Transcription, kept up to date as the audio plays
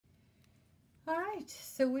All right,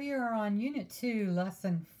 so we are on Unit 2,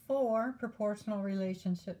 Lesson 4, Proportional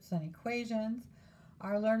Relationships and Equations.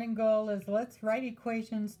 Our learning goal is let's write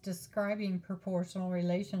equations describing proportional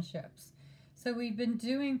relationships. So we've been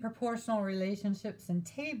doing proportional relationships in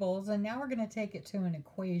tables, and now we're going to take it to an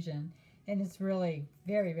equation, and it's really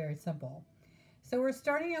very, very simple. So we're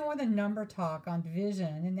starting out with a number talk on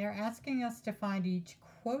division, and they're asking us to find each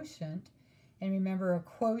quotient. And remember, a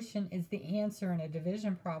quotient is the answer in a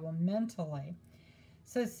division problem mentally.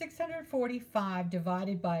 So 645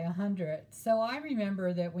 divided by 100. So I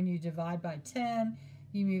remember that when you divide by 10,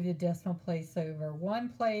 you move the decimal place over one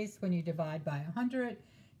place. When you divide by 100,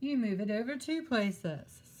 you move it over two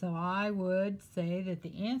places. So I would say that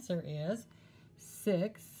the answer is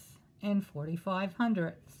 6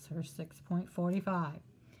 45/100, or 6.45.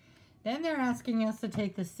 Then they're asking us to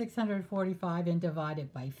take the 645 and divide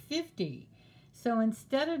it by 50. So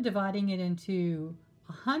instead of dividing it into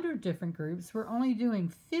 100 different groups, we're only doing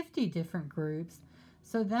 50 different groups.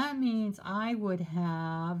 So that means I would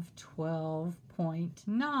have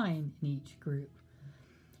 12.9 in each group.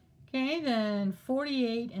 Okay, then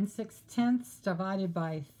 48 6/10 divided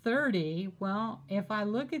by 30. Well, if I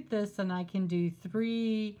look at this and I can do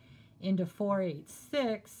 3 into 4 8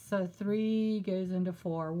 6, so 3 goes into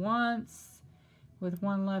 4 once. With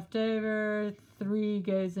 1 left over, 3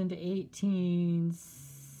 goes into 18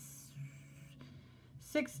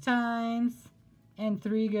 6 times, and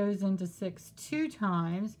 3 goes into 6 2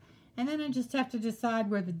 times. And then I just have to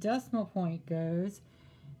decide where the decimal point goes.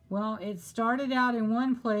 Well, it started out in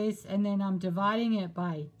one place, and then I'm dividing it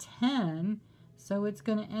by 10, so it's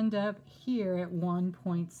going to end up here at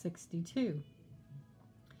 1.62.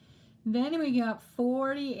 Then we got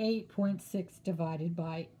 48.6 divided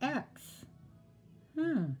by x.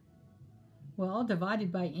 Well,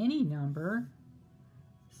 divided by any number.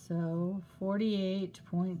 So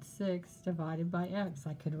 48.6 divided by x.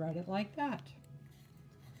 I could write it like that.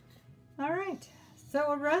 All right.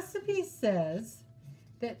 So a recipe says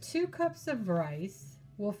that 2 cups of rice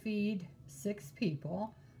will feed 6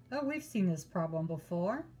 people. Oh, we've seen this problem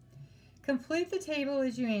before. Complete the table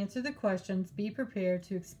as you answer the questions. Be prepared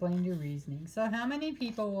to explain your reasoning. So how many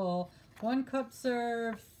people will 1 cup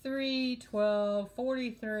serve? 3, 12,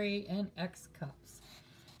 43, and x cups.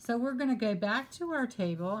 So we're going to go back to our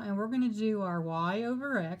table, and we're going to do our y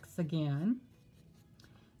over x again.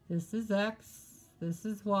 This is x, this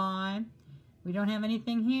is y. We don't have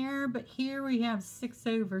anything here, but here we have 6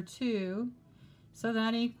 over 2. So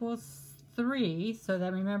that equals 3. So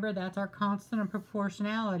that, remember, that's our constant of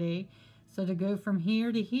proportionality. So to go from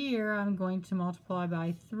here to here, I'm going to multiply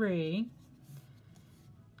by 3.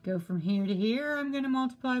 Go from here to here, I'm going to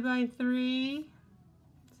multiply by 3.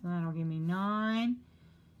 So that'll give me 9.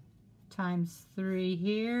 Times 3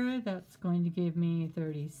 here, that's going to give me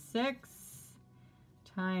 36.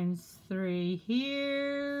 Times 3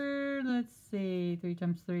 here, let's see, 3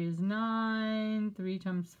 times 3 is 9. 3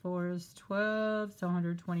 times 4 is 12, so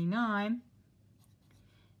 129.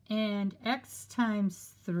 And x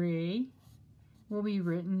times 3 will be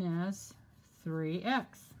written as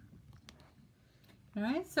 3x. All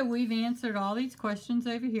right, so we've answered all these questions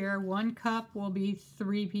over here. 1 cup will be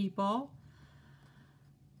 3 people.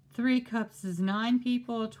 3 cups is 9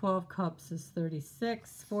 people. 12 cups is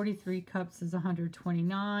 36. 43 cups is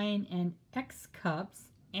 129. And x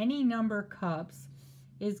cups, any number cups,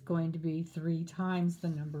 is going to be 3 times the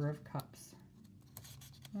number of cups.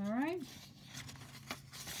 All right.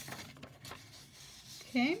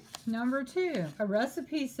 Okay, number 2. A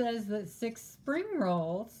recipe says that 6 spring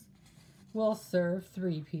rolls will serve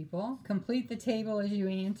 3 people. Complete the table as you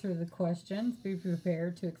answer the questions. Be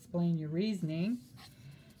prepared to explain your reasoning.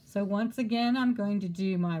 So once again, I'm going to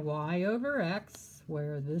do my y over x,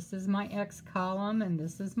 where this is my x column and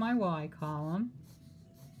this is my y column.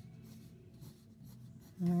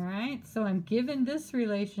 All right, so I'm given this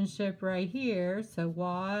relationship right here. So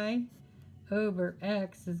y over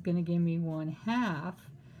x is going to give me 1/2.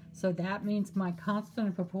 So that means my constant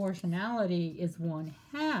of proportionality is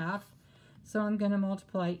 1/2. So I'm going to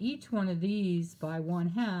multiply each one of these by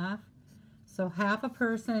 1/2. So half a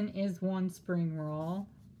person is 1 spring roll.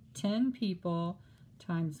 10 people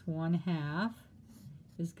times 1/2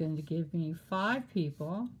 is going to give me 5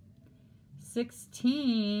 people.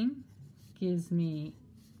 16 gives me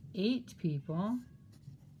 8 people.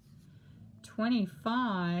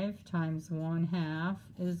 25 times 1/2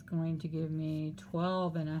 is going to give me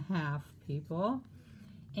 12.5 people.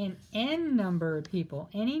 And n number of people,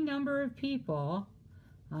 any number of people,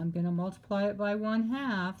 I'm going to multiply it by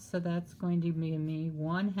 1/2, so that's going to give me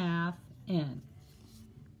 1/2 n.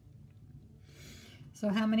 So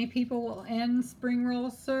how many people will n spring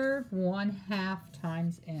rolls serve? 1/2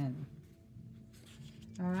 times n.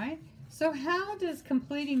 All right. So how was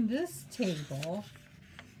completing this table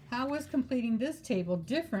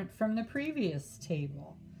different from the previous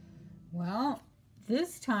table? Well,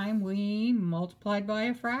 this time we multiplied by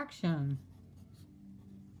a fraction.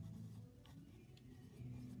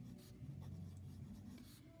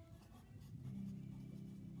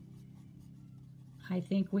 I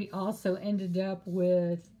think we also ended up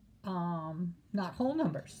with not whole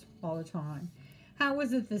numbers all the time. How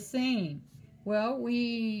was it the same? Well,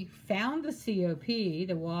 we found the COP,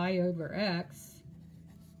 the y over x,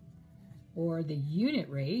 or the unit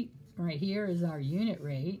rate. Right here is our unit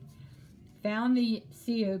rate. Found the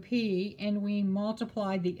COP, and we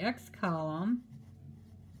multiplied the x column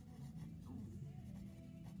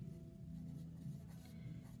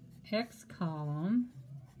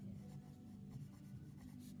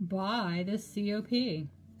by the COP.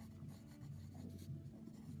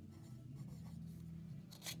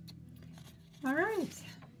 All right.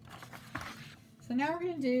 So now we're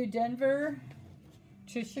going to do Denver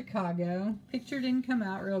to Chicago. Picture didn't come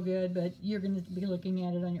out real good, but you're going to be looking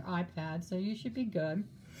at it on your iPad, so you should be good.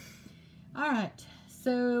 All right.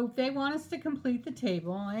 So they want us to complete the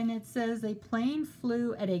table, and it says a plane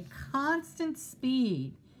flew at a constant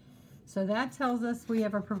speed. So that tells us we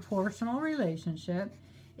have a proportional relationship.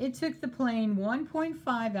 It took the plane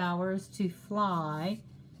 1.5 hours to fly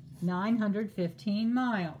 915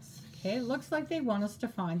 miles. Okay, it looks like they want us to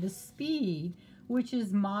find the speed, which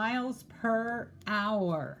is miles per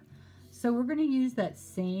hour. So we're going to use that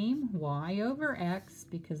same y over x,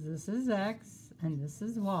 because this is x and this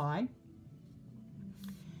is y.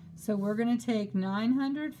 So we're going to take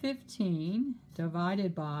 915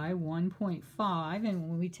 divided by 1.5, and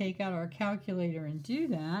when we take out our calculator and do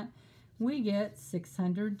that, we get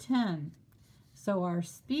 610. So our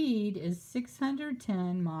speed is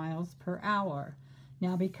 610 miles per hour.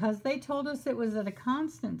 Now, because they told us it was at a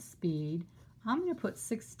constant speed, I'm going to put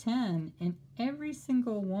 610 in every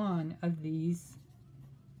single one of these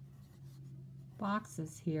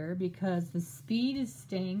boxes here because the speed is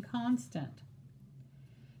staying constant.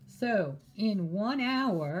 So in 1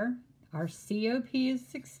 hour, our COP is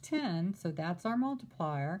 610, so that's our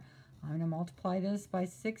multiplier. I'm going to multiply this by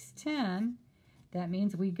 610. That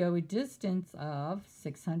means we go a distance of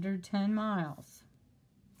 610 miles.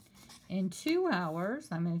 In 2 hours,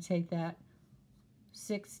 I'm going to take that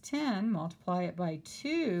 610, multiply it by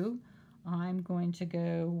 2. I'm going to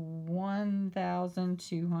go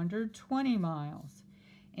 1,220 miles.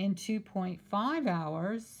 In 2.5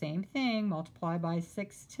 hours, same thing, multiply by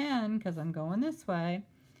 610 because I'm going this way.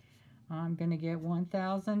 I'm going to get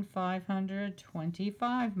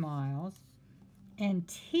 1,525 miles. And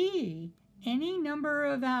T, any number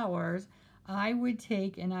of hours, I would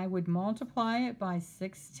take and I would multiply it by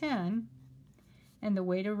 610. And the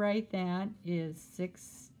way to write that is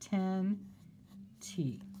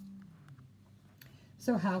 610T.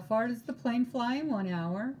 So how far does the plane fly in 1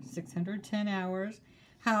 hour? 610 hours.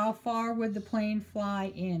 How far would the plane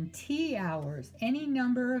fly in T hours? Any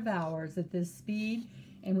number of hours at this speed.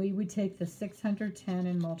 And we would take the 610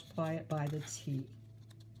 and multiply it by the T.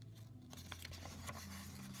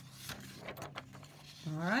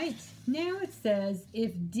 All right, now it says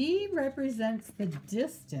if D represents the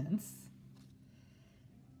distance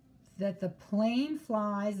that the plane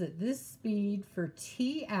flies at this speed for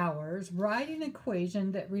T hours, write an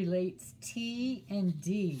equation that relates T and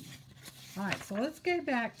D. All right, so let's go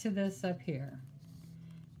back to this up here.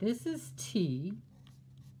 This is T,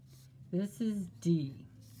 this is D.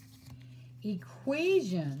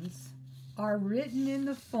 Equations are written in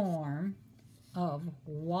the form of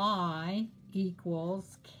y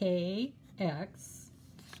equals kx,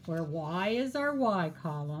 where y is our y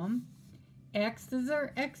column, x is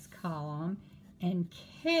our x column, and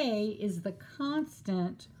k is the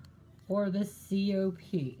constant or the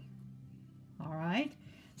COP. All right,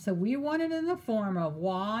 so we want it in the form of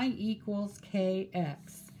y equals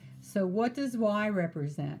kx. So what does y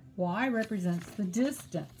represent? Y represents the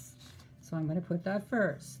distance. So I'm going to put that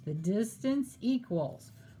first. The distance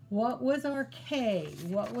equals, what was our K?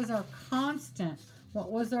 What was our constant?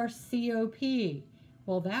 What was our COP?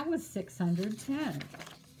 Well, that was 610.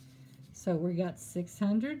 So we got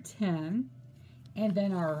 610. And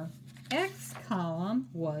then our X column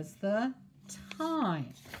was the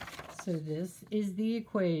time. So this is the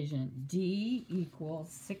equation. D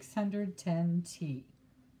equals 610T.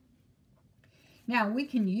 Now, we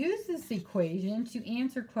can use this equation to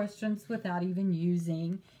answer questions without even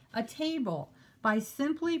using a table by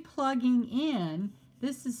simply plugging in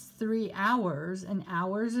this is 3 hours, and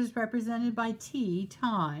hours is represented by T,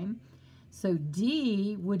 time. So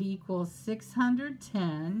D would equal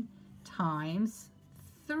 610 times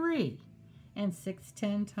 3. And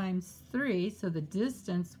 610 times 3, so the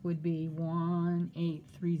distance would be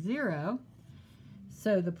 1830.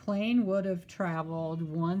 So the plane would have traveled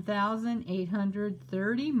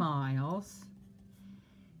 1,830 miles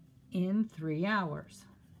in 3 hours.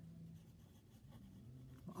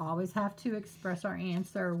 We'll always have to express our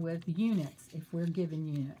answer with units if we're given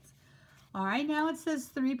units. All right, now it says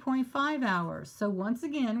 3.5 hours. So once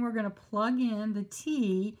again, we're going to plug in the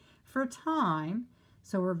T for time.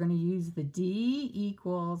 So we're going to use the D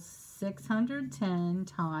equals 610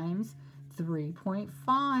 times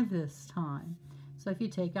 3.5 this time. So if you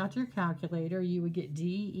take out your calculator, you would get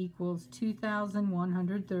D equals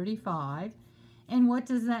 2,135. And what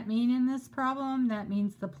does that mean in this problem? That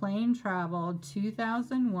means the plane traveled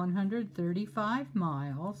 2,135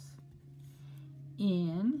 miles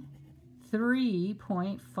in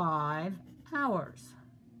 3.5 hours.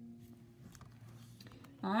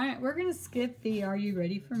 All right, we're going to skip the Are You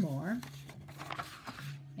Ready for More?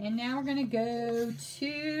 And now we're going to go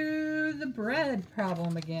to the bread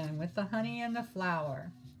problem again with the honey and the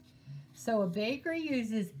flour. So a baker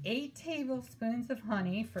uses 8 tablespoons of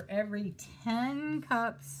honey for every 10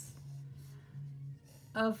 cups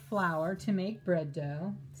of flour to make bread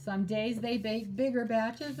dough. Some days they bake bigger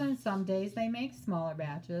batches and some days they make smaller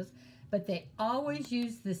batches, but they always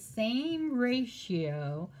use the same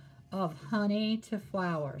ratio of honey to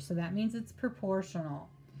flour. So that means it's proportional.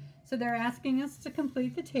 So they're asking us to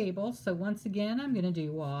complete the table. So once again, I'm going to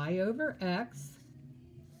do y over x.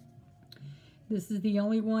 This is the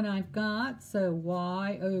only one I've got. So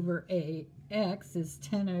y over x is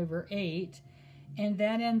 10 over 8. And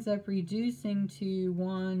that ends up reducing to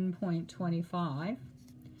 1.25.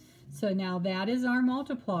 So now that is our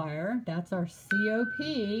multiplier. That's our COP.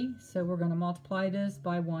 So we're going to multiply this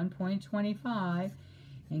by 1.25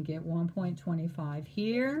 and get 1.25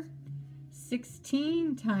 here.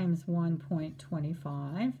 16 times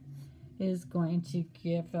 1.25 is going to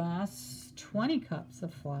give us 20 cups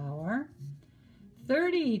of flour.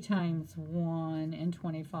 30 times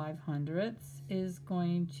 1.25 is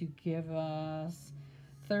going to give us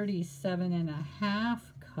 37.5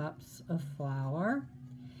 cups of flour.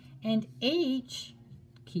 And H,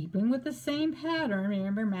 keeping with the same pattern,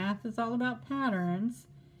 remember math is all about patterns,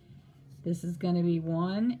 this is going to be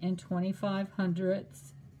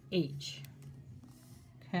 1.25 H.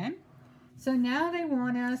 Okay, so now they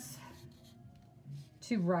want us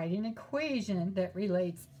to write an equation that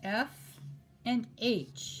relates F and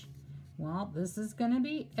H. Well, this is going to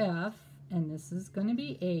be F and this is going to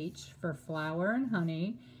be H for flour and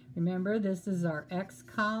honey. Remember, this is our X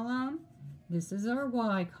column. This is our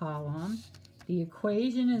Y column. The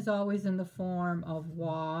equation is always in the form of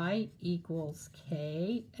Y equals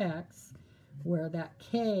KX, where that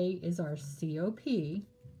K is our COP.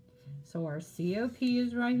 So our COP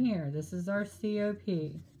is right here. This is our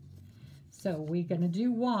COP. So we're going to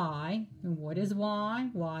do Y. And what is Y?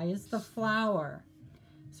 Y is the flour.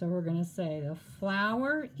 So we're going to say the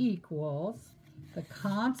flour equals, the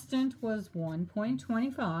constant was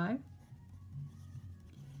 1.25.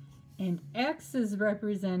 And X is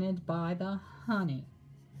represented by the honey.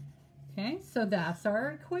 Okay, so that's our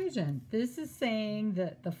equation. This is saying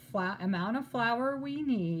that the amount of flour we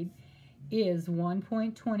need is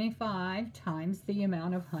 1.25 times the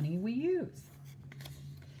amount of honey we use.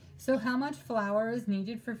 So how much flour is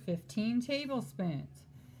needed for 15 tablespoons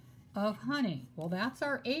of honey? Well, that's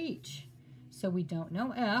our H. So we don't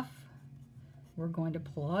know F. We're going to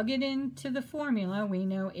plug it into the formula. We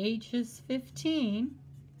know H is 15.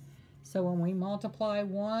 So when we multiply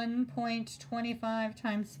 1.25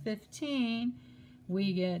 times 15,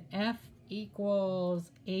 we get F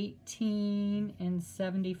equals 18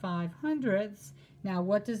 7/75. Now,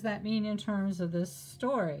 what does that mean in terms of this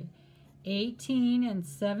story? 18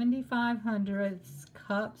 7/75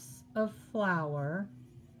 cups of flour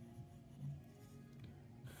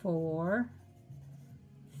for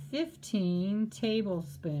 15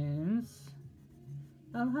 tablespoons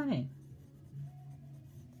of honey.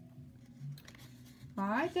 All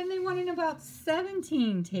right, then they wanted about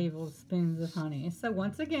 17 tablespoons of honey. So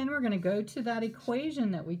once again, we're going to go to that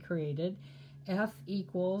equation that we created. F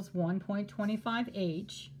equals 1.25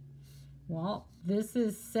 H. Well, this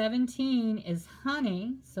is 17 is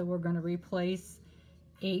honey, so we're going to replace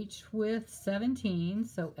H with 17.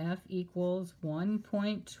 So F equals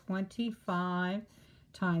 1.25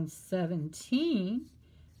 times 17.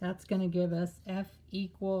 That's going to give us F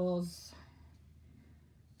equals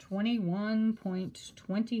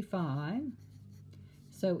 21.25.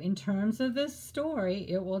 So in terms of this story,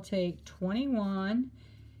 it will take 21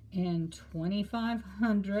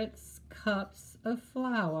 25/100 cups of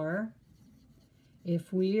flour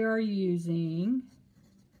if we are using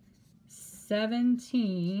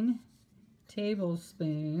 17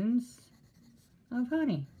 tablespoons of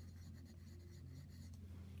honey.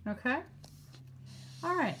 Okay?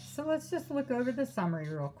 All right, so let's just look over the summary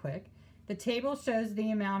real quick. The table shows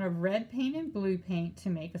the amount of red paint and blue paint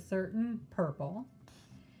to make a certain purple.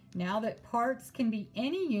 Now that parts can be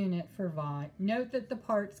any unit for Vi, note that the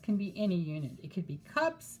parts can be any unit. It could be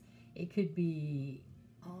cups, it could be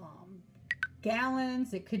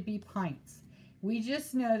gallons, it could be pints. We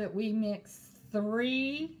just know that we mix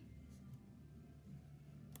 3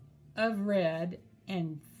 of red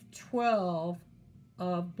and 12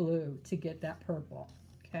 of blue to get that purple,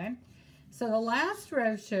 okay? So the last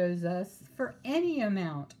row shows us for any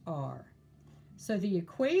amount R. So the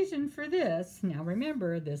equation for this, now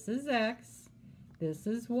remember, this is X, this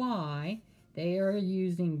is Y. They are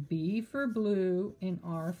using B for blue and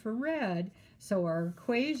R for red. So our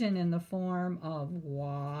equation in the form of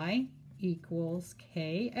Y equals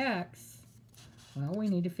KX. Well, we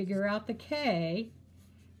need to figure out the K.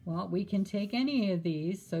 Well, we can take any of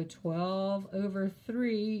these. So 12 over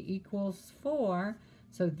 3 equals 4.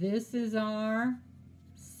 So this is our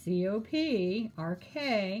COP, our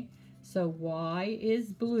K. So Y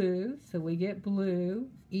is blue, so we get blue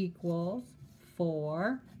equals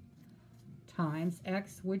 4 times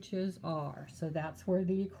X, which is R. So that's where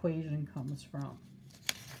the equation comes from.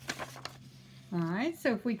 All right,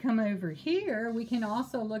 so if we come over here, we can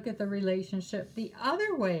also look at the relationship the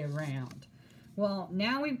other way around. Well,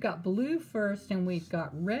 now we've got blue first and we've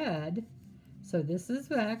got red. So this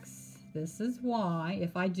is X, this is Y.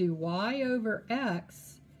 If I do Y over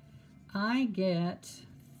X, I get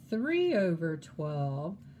 3 over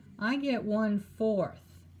 12, I get 1/4.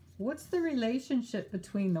 What's the relationship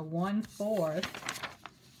between the 1/4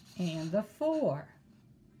 and the 4?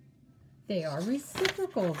 They are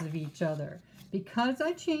reciprocals of each other. Because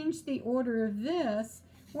I changed the order of this,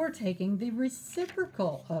 we're taking the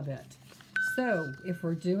reciprocal of it. So if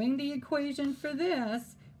we're doing the equation for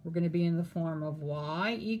this, we're going to be in the form of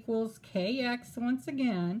Y equals KX once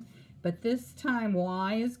again. But this time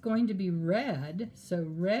Y is going to be red, so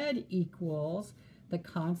red equals, the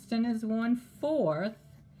constant is 1/4,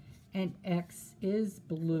 and X is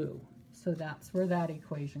blue. So that's where that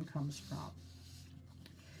equation comes from.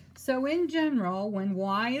 So in general, when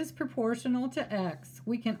Y is proportional to X,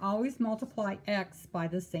 we can always multiply X by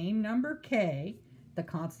the same number K, the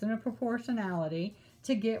constant of proportionality,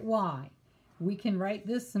 to get Y. We can write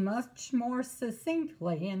this much more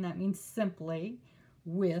succinctly, and that means simply,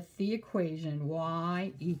 with the equation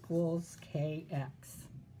Y equals KX.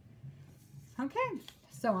 Okay,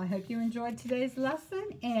 so I hope you enjoyed today's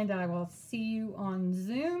lesson, and I will see you on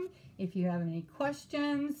Zoom. If you have any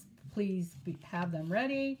questions, please have them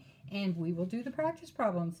ready, and we will do the practice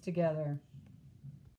problems together.